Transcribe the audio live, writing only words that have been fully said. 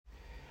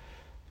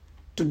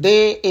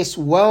Today is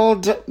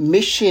World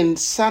Mission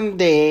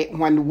Sunday,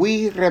 when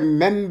we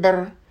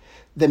remember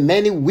the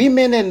many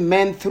women and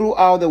men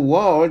throughout the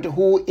world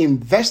who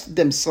invest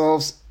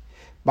themselves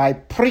by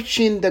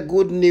preaching the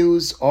good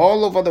news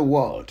all over the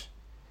world.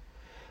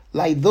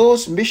 Like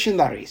those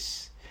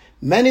missionaries,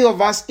 many of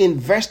us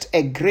invest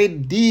a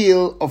great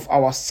deal of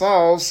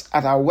ourselves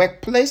at our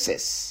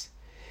workplaces.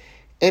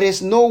 It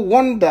is no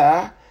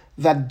wonder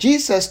that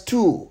Jesus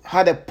too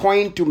had a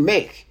point to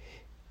make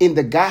in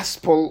the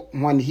gospel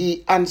when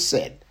he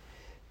answered,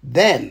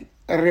 "Then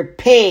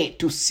repay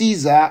to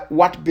Caesar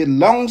what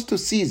belongs to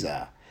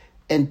Caesar,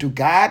 and to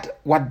God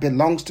what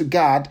belongs to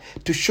God,"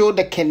 to show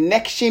the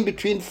connection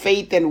between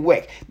faith and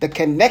work, the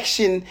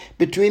connection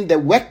between the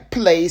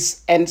workplace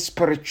and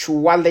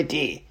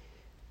spirituality.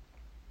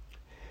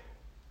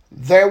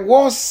 There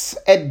was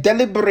a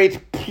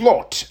deliberate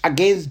plot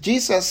against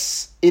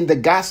Jesus in the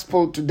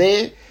gospel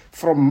today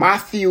from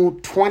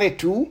Matthew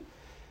 22,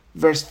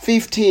 verse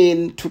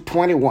 15 to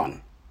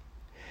 21.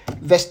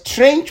 The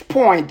strange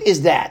point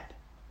is that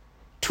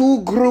two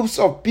groups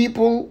of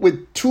people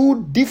with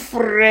two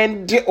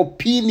different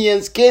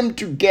opinions came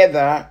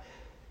together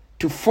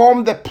to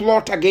form the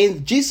plot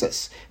against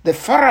Jesus. The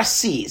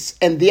Pharisees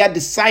and their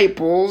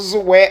disciples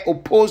were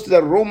opposed to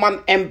the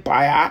Roman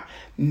Empire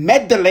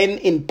meddling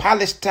in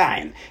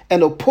Palestine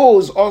and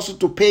opposed also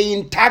to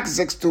paying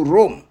taxes to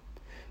Rome.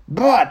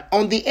 But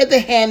on the other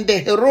hand, the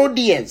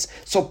Herodians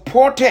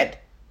supported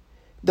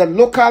the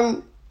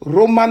local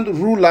Roman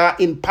ruler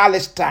in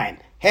Palestine,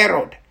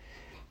 Herod,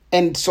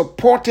 and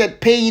supported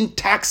paying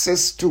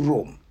taxes to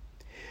Rome.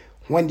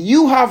 When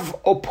you have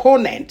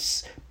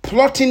opponents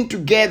plotting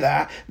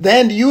together,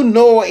 then you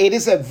know it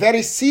is a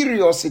very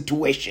serious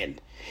situation.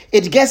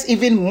 It gets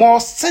even more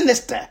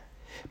sinister,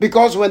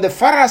 because when the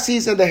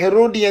Pharisees and the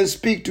Herodians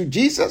speak to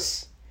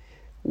Jesus,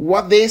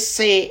 what they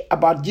say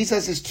about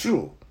Jesus is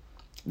true.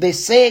 They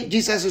say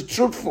Jesus is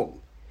truthful,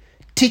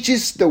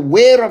 teaches the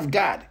way of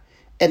God,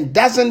 and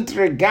doesn't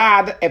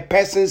regard a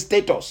person's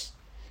status.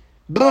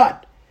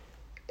 But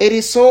it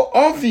is so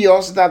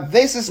obvious that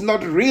this is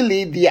not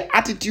really their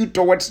attitude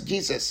towards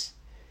Jesus.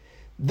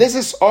 This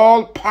is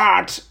all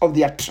part of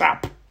their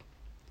trap.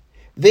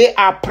 They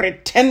are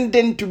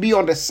pretending to be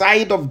on the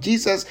side of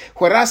Jesus,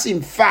 whereas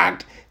in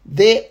fact,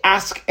 they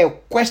ask a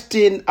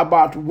question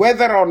about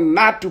whether or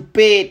not to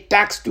pay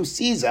tax to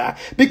Caesar,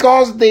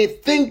 because they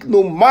think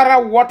no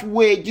matter what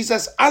way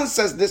Jesus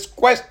answers this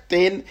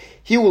question,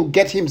 he will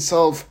get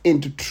himself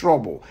into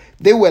trouble.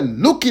 They were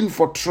looking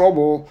for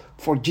trouble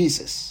for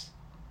Jesus.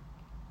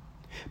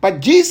 But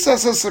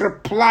Jesus'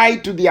 reply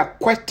to their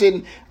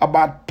question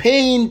about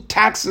paying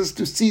taxes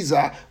to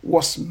Caesar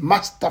was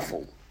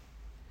masterful.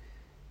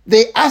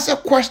 They asked a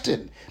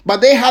question, but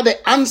they had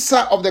the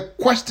answer of the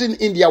question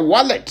in their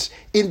wallet,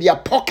 in their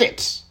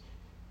pocket.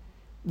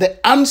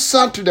 The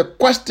answer to the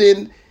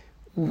question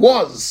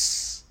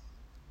was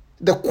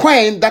the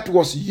coin that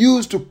was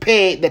used to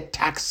pay the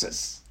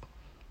taxes.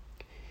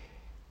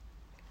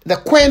 The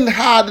coin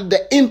had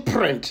the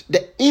imprint,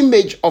 the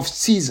image of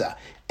Caesar.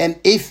 And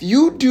if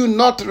you do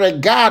not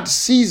regard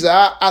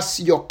Caesar as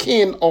your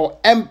king or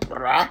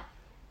emperor,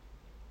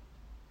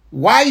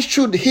 why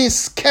should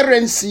his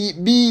currency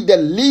be the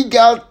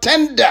legal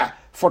tender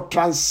for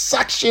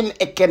transaction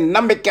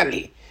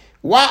economically?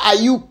 Why are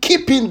you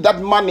keeping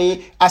that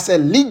money as a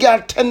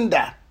legal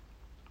tender?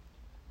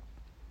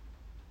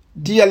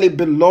 Dearly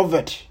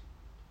beloved,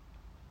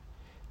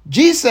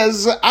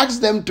 Jesus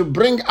asked them to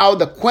bring out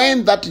the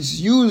coin that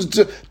is used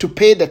to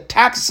pay the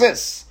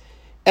taxes.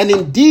 And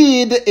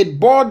indeed, it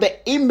bore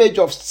the image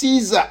of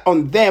Caesar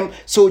on them.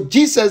 So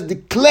Jesus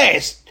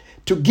declares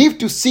to give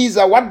to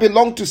Caesar what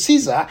belongs to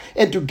Caesar,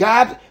 and to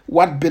God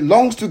what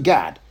belongs to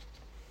God.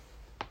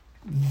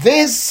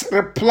 This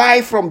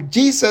reply from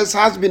Jesus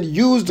has been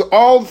used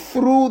all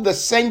through the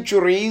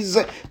centuries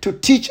to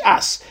teach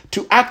us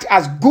to act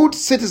as good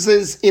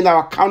citizens in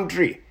our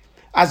country.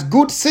 As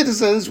good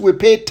citizens, we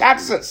pay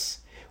taxes.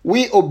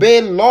 We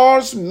obey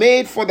laws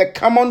made for the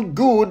common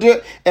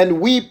good, and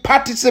we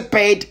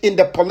participate in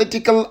the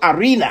political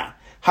arena.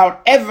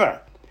 However,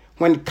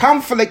 when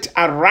conflict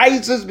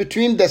arises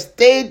between the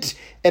state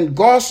and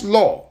God's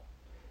law,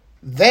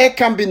 there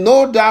can be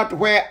no doubt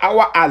where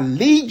our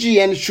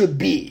allegiance should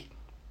be.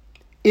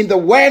 In the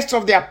words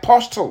of the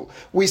apostle,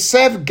 we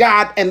serve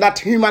God and not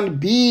human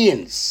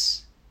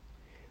beings.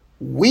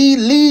 We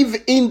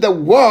live in the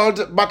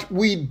world, but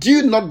we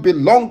do not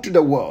belong to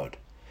the world.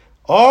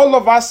 All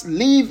of us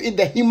live in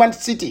the human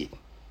city,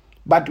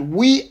 but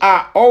we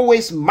are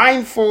always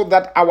mindful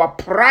that our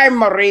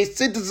primary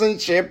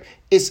citizenship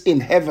is in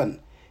heaven.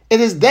 It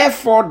is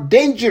therefore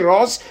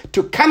dangerous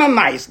to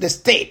canonize the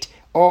state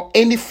or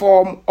any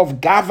form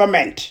of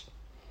government.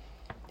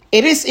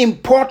 It is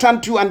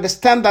important to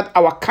understand that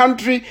our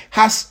country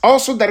has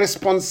also the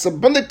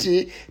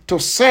responsibility to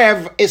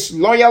serve its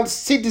loyal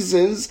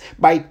citizens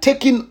by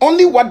taking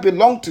only what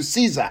belongs to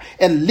Caesar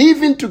and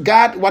leaving to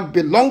God what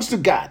belongs to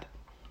God.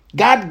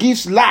 God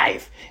gives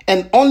life,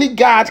 and only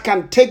God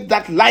can take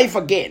that life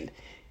again.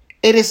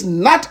 It is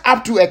not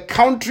up to a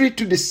country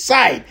to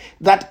decide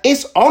that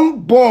its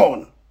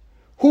unborn,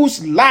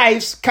 whose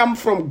lives come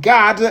from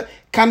God,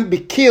 can be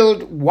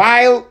killed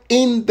while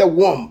in the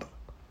womb.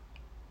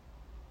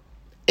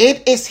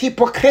 It is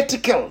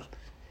hypocritical.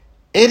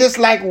 It is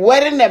like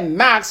wearing a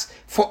mask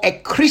for a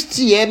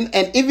Christian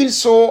and even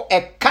so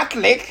a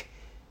Catholic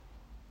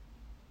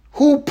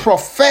who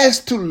profess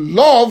to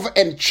love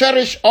and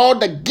cherish all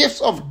the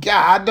gifts of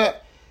God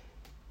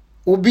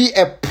will be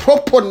a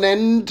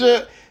proponent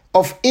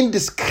of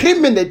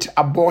indiscriminate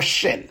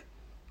abortion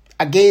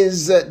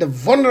against the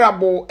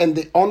vulnerable and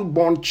the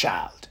unborn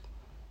child.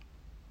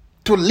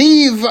 To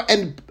live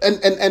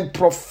and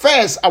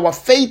profess our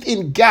faith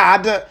in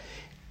God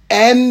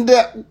and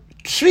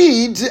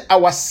treat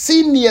our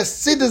senior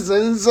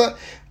citizens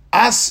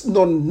as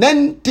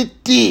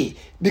non-entity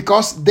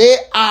because they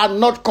are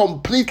not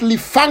completely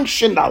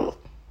functional.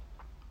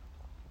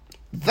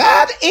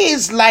 That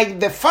is like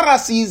the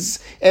Pharisees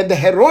and the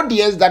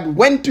Herodians that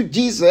went to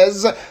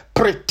Jesus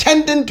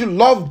pretending to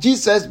love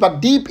Jesus,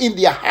 but deep in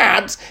their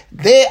hearts,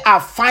 they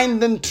are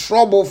finding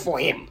trouble for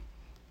him.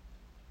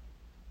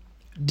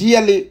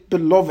 Dearly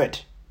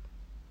beloved,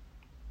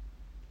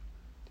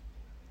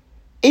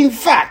 in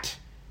fact,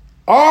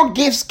 all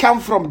gifts come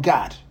from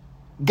God.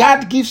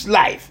 God gives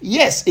life.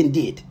 Yes,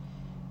 indeed.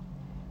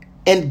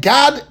 And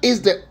God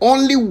is the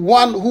only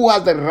one who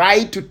has the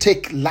right to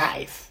take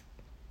life.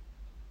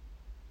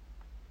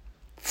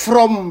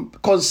 From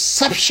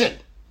conception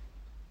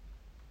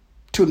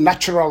to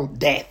natural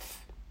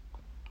death.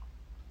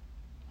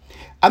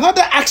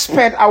 Another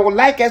aspect I would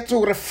like us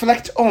to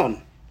reflect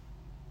on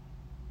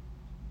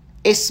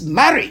is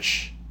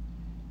marriage.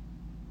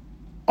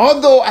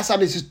 Although as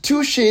an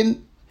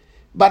institution,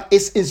 but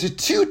it's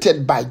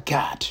instituted by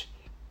God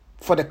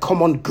for the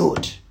common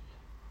good.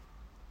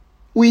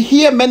 We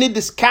hear many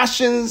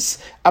discussions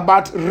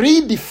about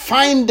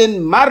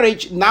redefining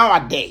marriage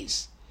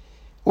nowadays.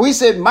 We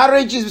say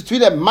marriage is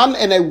between a man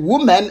and a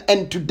woman,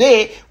 and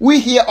today we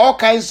hear all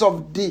kinds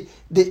of the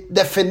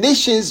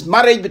definitions,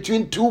 marriage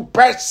between two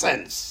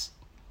persons.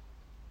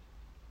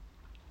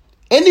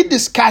 Any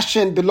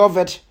discussion,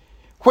 beloved,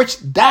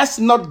 which does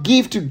not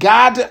give to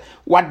God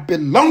what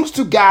belongs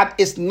to God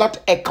is not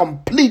a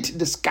complete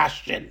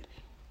discussion.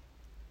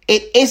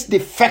 It is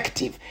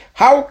defective.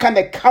 How can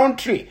a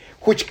country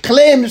which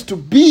claims to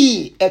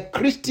be a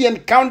Christian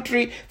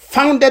country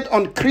founded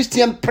on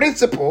Christian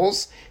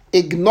principles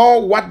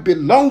ignore what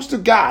belongs to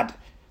God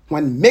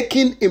when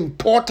making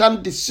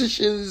important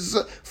decisions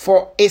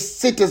for its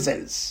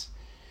citizens?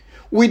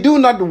 We do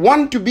not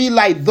want to be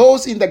like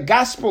those in the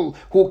gospel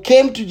who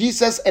came to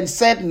Jesus and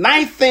said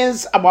 9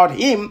 things about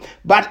him,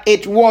 but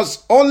it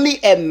was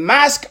only a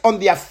mask on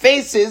their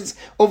faces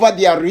over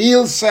their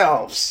real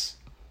selves.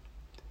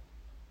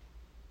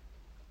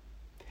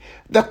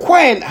 The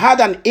queen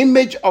had an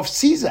image of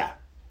Caesar.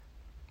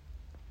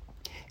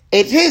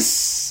 It is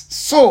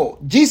so,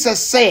 Jesus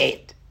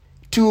said,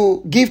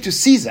 to give to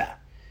Caesar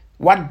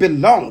what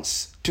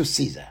belongs to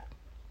Caesar.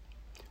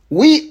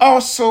 We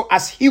also,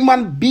 as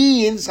human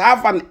beings,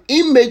 have an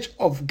image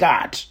of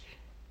God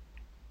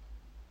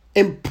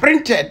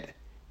imprinted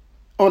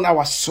on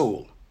our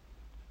soul.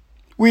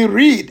 We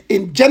read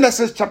in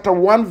Genesis chapter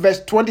 1,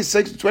 verse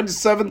 26 to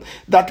 27,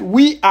 that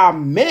we are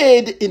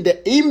made in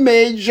the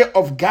image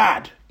of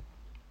God.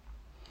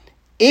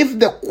 If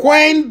the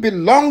coin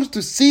belongs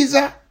to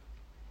Caesar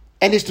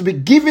and is to be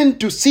given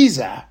to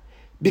Caesar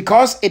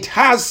because it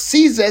has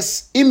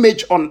Caesar's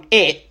image on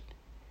it,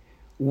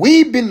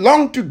 we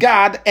belong to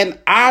God and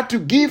are to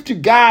give to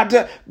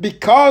God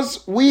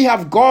because we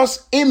have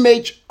God's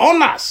image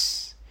on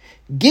us.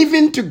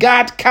 Giving to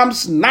God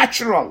comes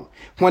natural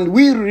when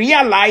we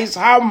realize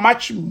how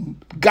much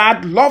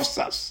God loves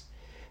us.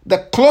 The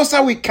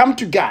closer we come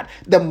to God,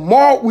 the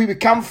more we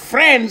become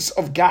friends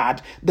of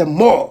God, the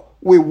more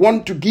we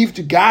want to give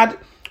to God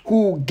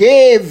who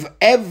gave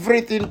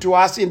everything to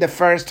us in the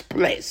first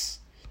place.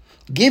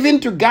 Giving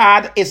to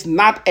God is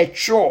not a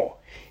chore.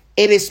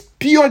 It is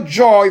pure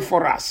joy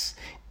for us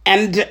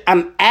and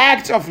an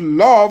act of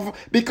love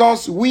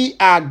because we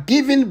are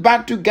giving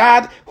back to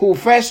God who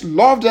first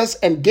loved us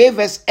and gave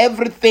us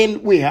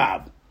everything we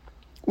have.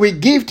 We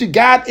give to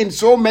God in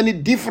so many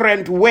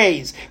different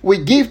ways. We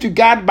give to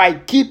God by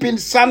keeping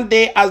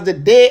Sunday as the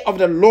day of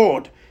the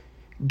Lord.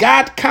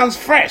 God comes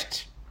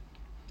first.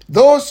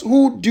 Those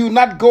who do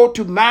not go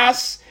to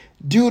Mass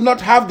do not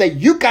have the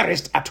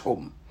Eucharist at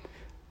home.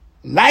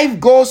 Life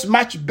goes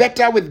much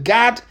better with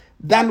God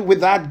than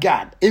without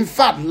God. In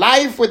fact,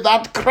 life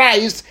without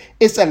Christ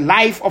is a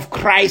life of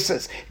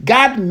crisis.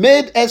 God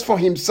made us for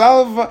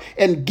himself,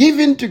 and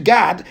giving to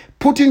God,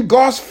 putting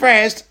God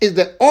first, is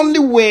the only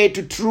way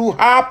to true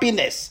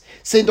happiness.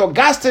 St.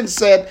 Augustine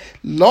said,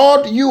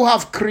 Lord, you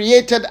have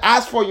created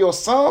us for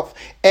yourself,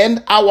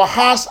 and our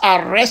hearts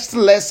are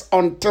restless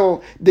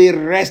until they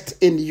rest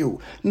in you.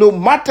 No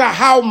matter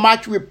how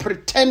much we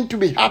pretend to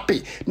be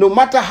happy, no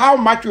matter how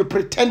much we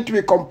pretend to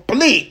be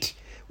complete,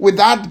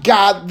 Without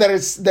God,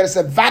 there's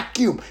a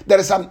vacuum. There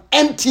is an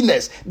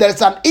emptiness. There is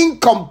an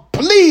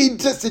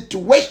incomplete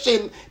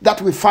situation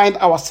that we find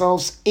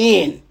ourselves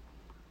in.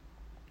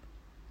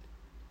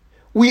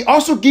 We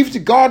also give to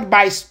God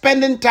by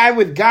spending time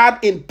with God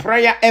in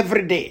prayer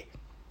every day.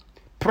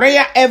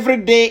 Prayer every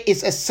day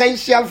is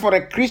essential for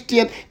a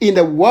Christian in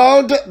a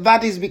world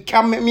that is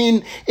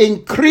becoming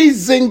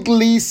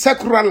increasingly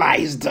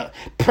secularized.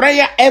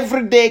 Prayer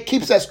every day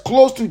keeps us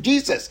close to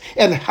Jesus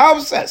and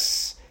helps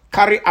us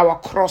carry our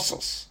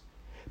crosses.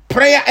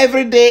 Prayer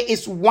every day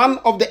is one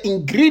of the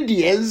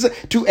ingredients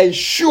to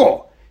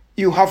ensure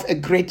you have a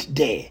great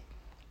day.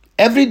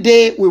 Every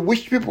day we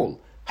wish people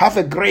have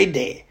a great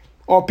day,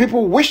 or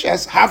people wish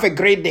us have a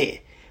great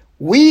day.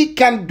 We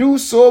can do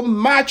so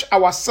much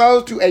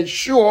ourselves to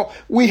ensure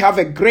we have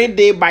a great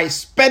day by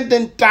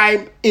spending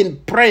time in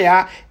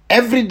prayer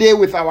every day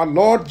with our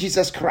Lord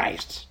Jesus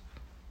Christ.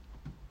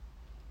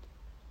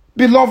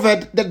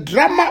 Beloved, the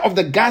drama of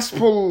the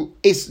gospel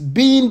is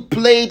being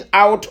played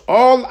out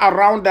all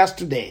around us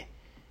today.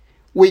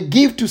 We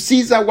give to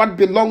Caesar what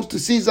belongs to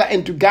Caesar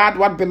and to God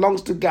what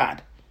belongs to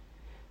God.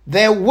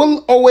 There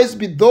will always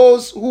be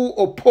those who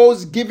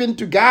oppose giving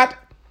to God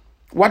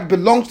what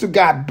belongs to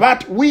God,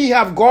 but we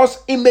have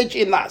God's image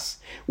in us.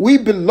 We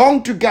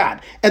belong to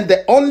God, and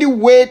the only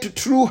way to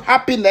true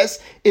happiness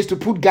is to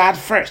put God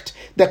first.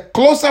 The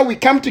closer we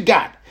come to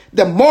God,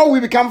 the more we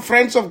become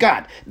friends of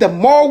God, the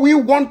more we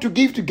want to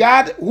give to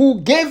God who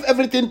gave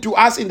everything to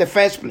us in the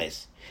first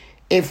place.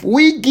 If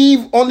we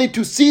give only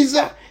to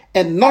Caesar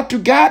and not to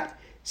God,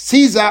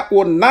 Caesar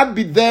will not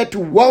be there to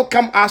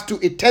welcome us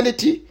to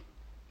eternity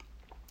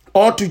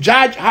or to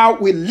judge how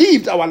we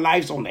lived our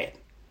lives on earth.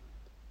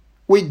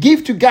 We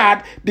give to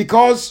God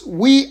because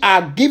we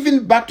are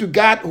giving back to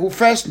God who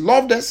first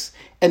loved us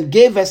and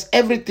gave us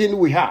everything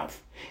we have,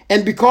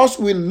 and because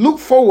we look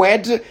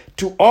forward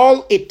to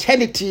all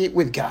eternity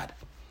with God.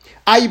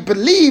 I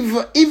believe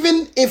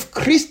even if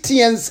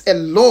Christians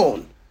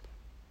alone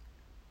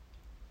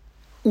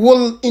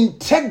will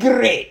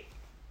integrate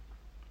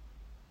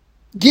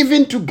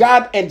giving to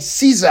God and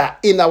Caesar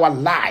in our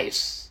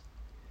lives,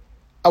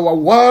 our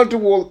world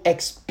will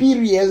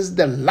experience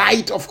the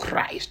light of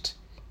Christ.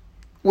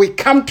 We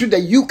come to the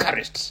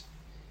Eucharist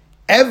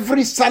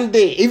every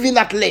Sunday, even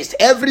at least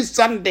every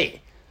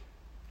Sunday,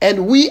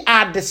 and we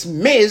are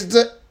dismissed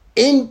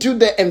into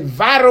the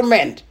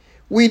environment.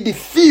 We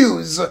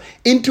diffuse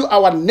into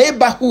our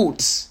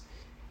neighborhoods,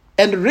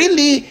 and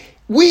really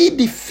we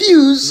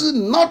diffuse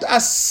not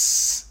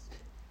as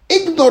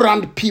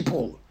ignorant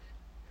people.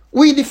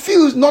 We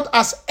diffuse not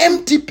as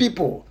empty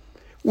people.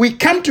 We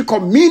come to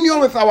communion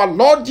with our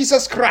Lord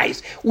Jesus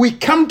Christ. We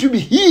come to be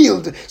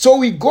healed. So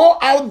we go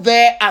out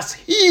there as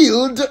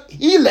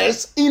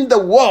healers in the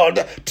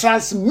world,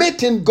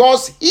 transmitting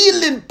God's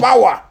healing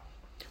power.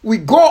 We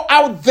go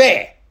out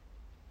there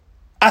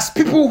as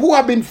people who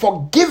have been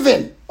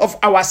forgiven of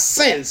our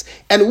sins.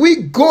 And we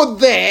go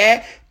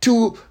there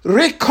to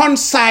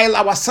reconcile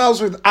ourselves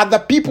with other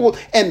people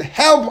and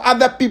help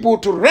other people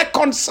to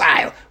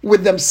reconcile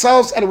with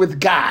themselves and with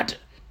God.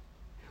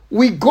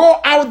 We go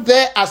out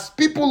there as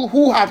people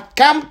who have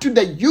come to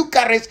the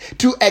Eucharist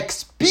to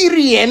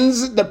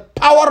experience the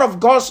power of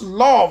God's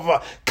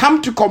love,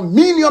 come to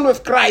communion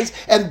with Christ,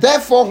 and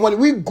therefore when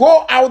we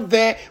go out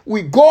there,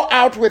 we go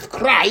out with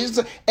Christ,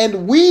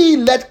 and we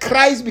let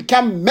Christ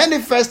become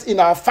manifest in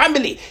our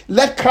family.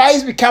 Let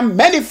Christ become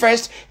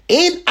manifest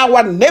in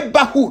our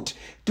neighborhood,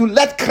 to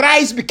let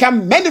Christ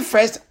become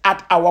manifest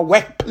at our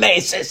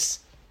workplaces.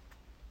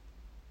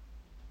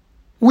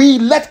 We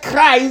let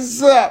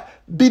Christ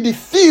be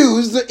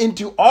diffused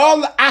into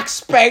all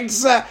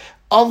aspects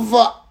of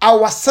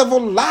our civil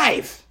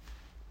life.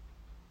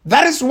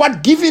 That is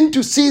what giving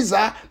to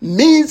Caesar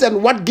means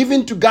and what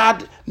giving to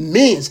God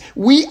means.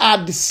 We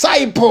are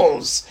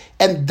disciples,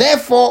 and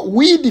therefore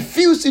we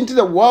diffuse into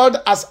the world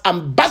as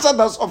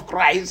ambassadors of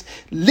Christ,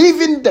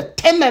 living the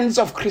tenets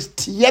of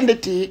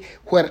Christianity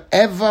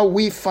wherever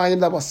we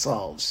find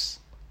ourselves.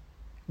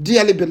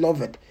 Dearly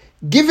beloved,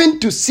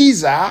 giving to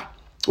Caesar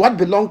what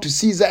belongs to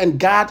Caesar and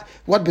God,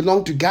 what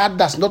belongs to God,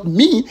 does not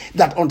mean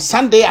that on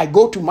Sunday I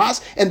go to Mass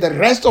and the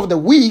rest of the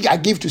week I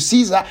give to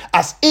Caesar,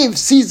 as if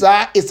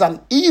Caesar is an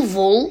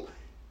evil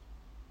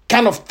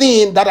kind of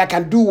thing that I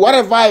can do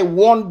whatever I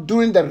want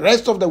during the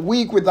rest of the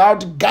week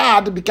without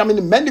God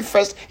becoming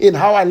manifest in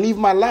how I live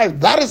my life.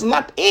 That is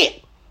not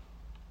it.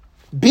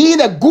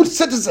 Being a good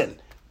citizen,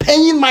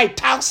 paying my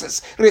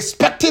taxes,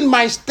 respecting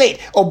my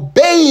state,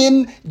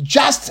 obeying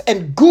just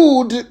and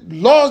good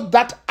laws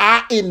that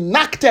are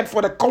enacted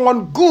for the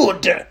common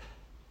good,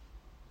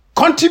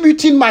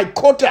 contributing my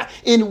quota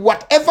in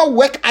whatever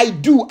work I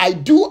do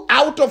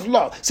out of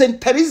love.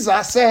 St.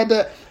 Teresa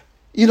said,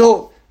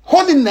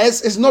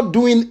 holiness is not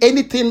doing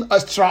anything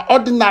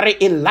extraordinary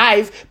in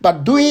life,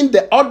 but doing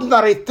the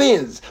ordinary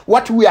things,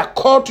 what we are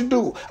called to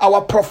do,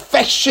 our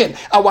profession,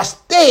 our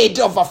state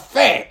of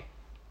affair.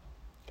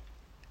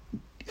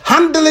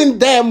 Handling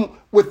them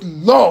with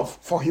love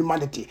for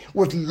humanity,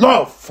 with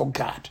love for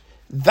God.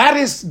 That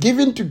is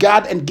giving to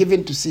God and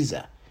giving to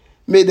Caesar.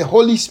 May the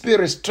Holy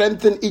Spirit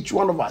strengthen each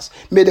one of us.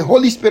 May the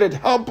Holy Spirit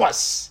help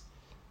us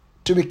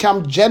to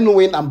become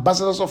genuine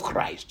ambassadors of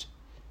Christ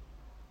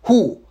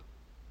who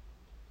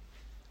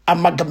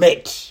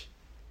amalgamate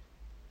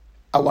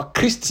our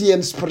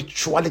Christian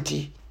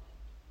spirituality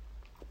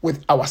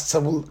with our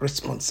civil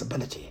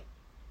responsibility.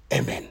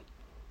 Amen.